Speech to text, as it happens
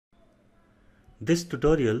This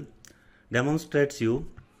tutorial demonstrates you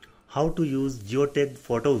how to use geotagged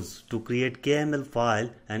photos to create KML file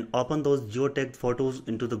and open those geotagged photos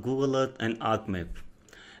into the Google Earth and ArcMap.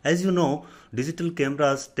 As you know, digital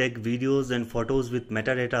cameras take videos and photos with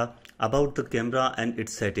metadata about the camera and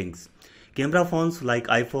its settings. Camera phones like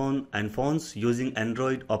iPhone and phones using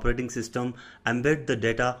Android operating system embed the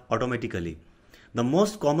data automatically. The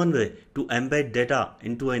most common way to embed data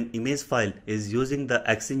into an image file is using the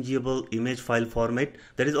extensible image file format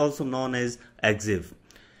that is also known as EXIF.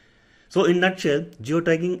 So in nutshell,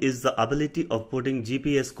 geotagging is the ability of putting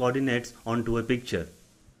GPS coordinates onto a picture.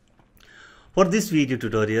 For this video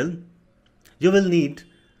tutorial, you will need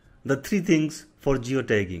the three things for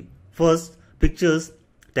geotagging. First, pictures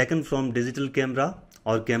taken from digital camera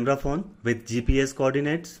or camera phone with GPS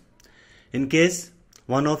coordinates. In case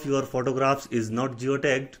one of your photographs is not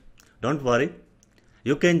geotagged, don't worry,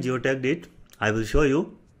 you can geotag it. I will show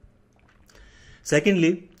you.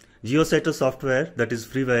 Secondly, Geotagged software, that is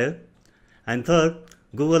freeware. And third,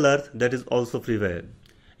 Google Earth, that is also freeware.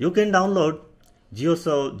 You can download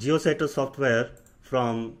Geotagged software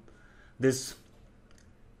from this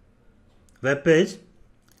web page.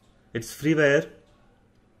 It's freeware.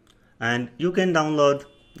 And you can download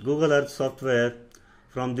Google Earth software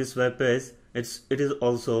from this web page. It is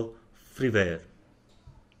also freeware.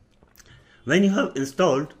 When you have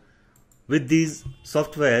installed with these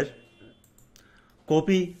software,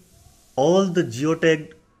 copy all the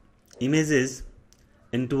geotagged images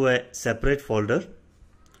into a separate folder,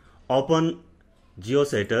 open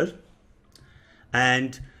Geotagged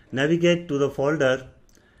and navigate to the folder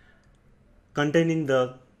containing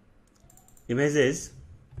the images.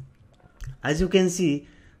 As you can see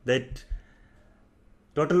that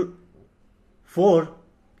total 4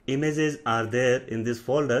 images are there in this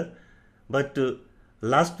folder, but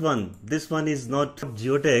last one, this one is not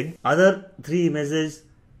geotagged. Other 3 images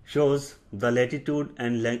shows the latitude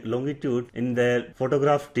and longitude in their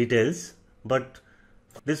photograph details, but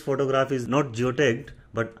this photograph is not geotagged,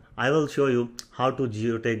 but I will show you how to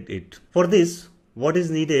geotag it. For this, what is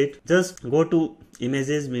needed, just go to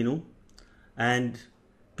images menu and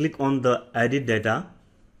click on the edit data.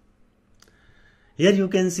 Here you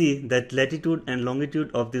can see that latitude and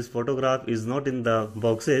longitude of this photograph is not in the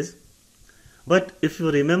boxes, but if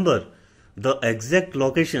you remember the exact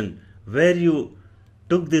location where you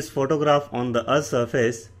took this photograph on the Earth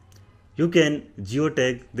surface, you can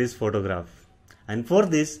geotag this photograph. And for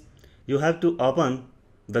this, you have to open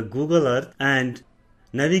the Google Earth and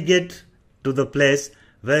navigate to the place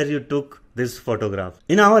where you took this photograph.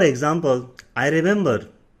 In our example, I remember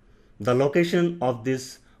the location of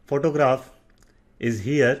this photograph is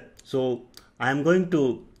here, so I am going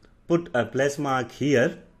to put a place mark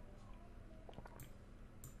here.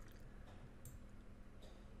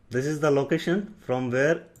 This is the location from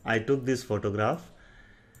where I took this photograph.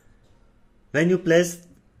 When you place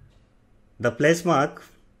the place mark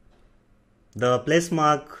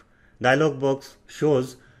dialog box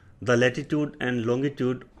shows the latitude and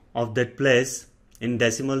longitude of that place in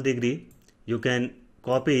decimal degree. You can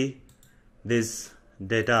copy this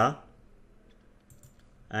data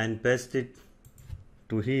and paste it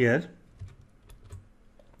to here.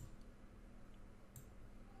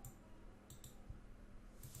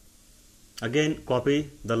 Again, copy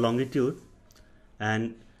the longitude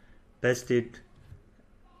and paste it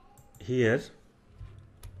here.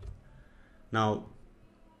 Now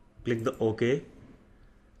click the OK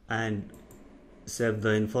and save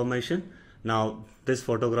the information. Now this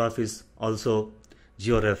photograph is also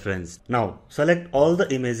georeferenced. Now select all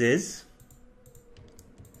the images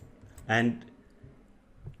and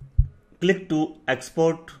click to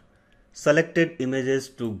export selected images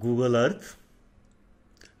to Google Earth.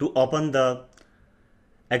 To open the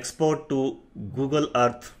export to Google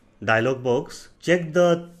Earth dialog box, check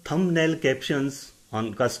the thumbnail captions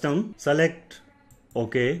on custom, select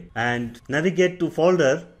OK and navigate to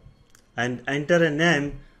folder and enter a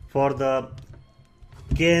name for the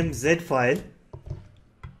KMZ file.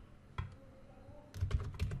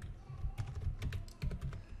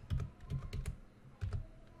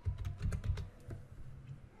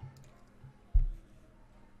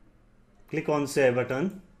 Click on Save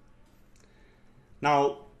button.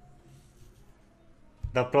 Now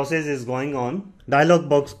the process is going on. Dialog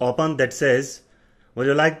box open that says, would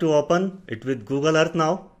you like to open it with Google Earth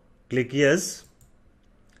now? Click yes.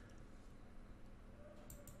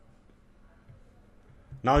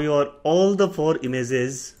 Now all the 4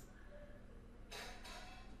 images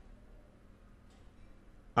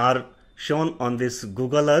are shown on this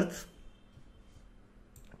Google Earth.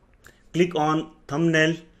 Click on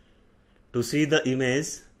thumbnail to see the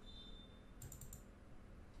image.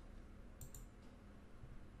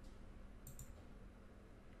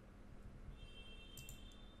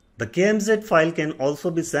 The KMZ file can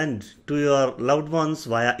also be sent to your loved ones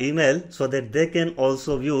via email so that they can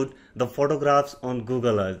also view the photographs on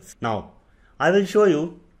Google Earth. Now, I will show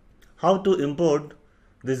you how to import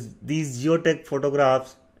these geotagged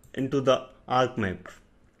photographs into the ArcMap.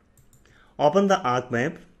 Open the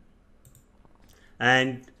ArcMap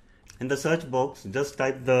and in the search box just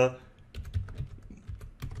type the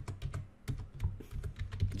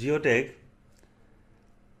Geotag.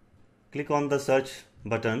 Click on the search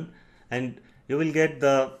button and you will get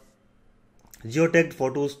the geotagged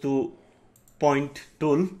photos to point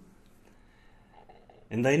tool.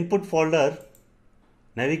 In the input folder,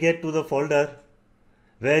 navigate to the folder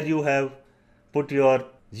where you have put your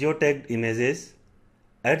geotagged images.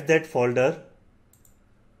 Add that folder.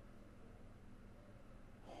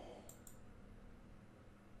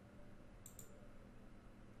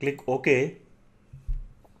 Click OK.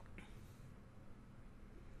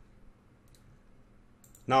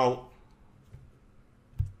 Now,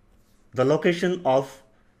 the location of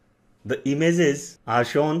the images are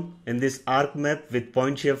shown in this ArcMap with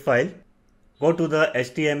point shape file. Go to the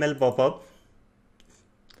HTML pop-up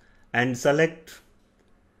and select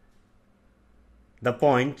the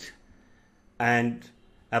point, and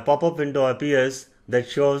a pop-up window appears that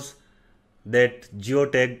shows that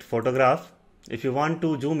geotagged photograph. If you want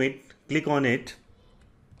to zoom it, click on it.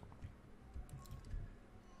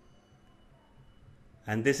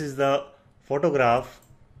 And this is the photograph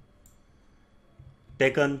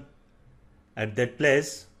taken at that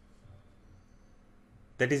place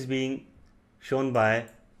that is being shown by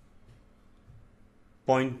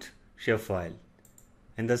point shapefile.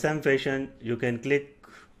 In the same fashion, you can click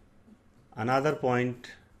another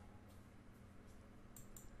point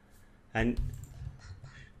and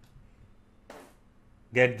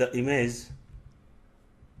get the image.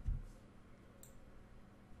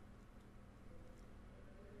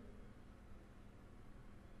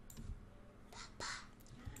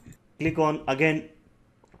 Click on again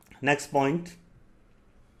next point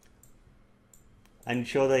and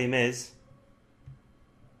show the image.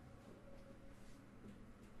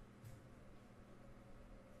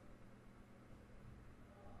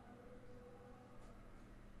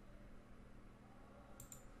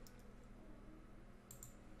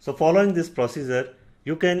 So following this procedure,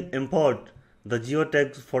 you can import the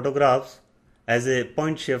geotagged photographs as a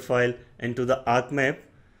point shapefile into the ArcMap.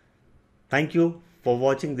 Thank you for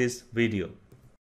watching this video.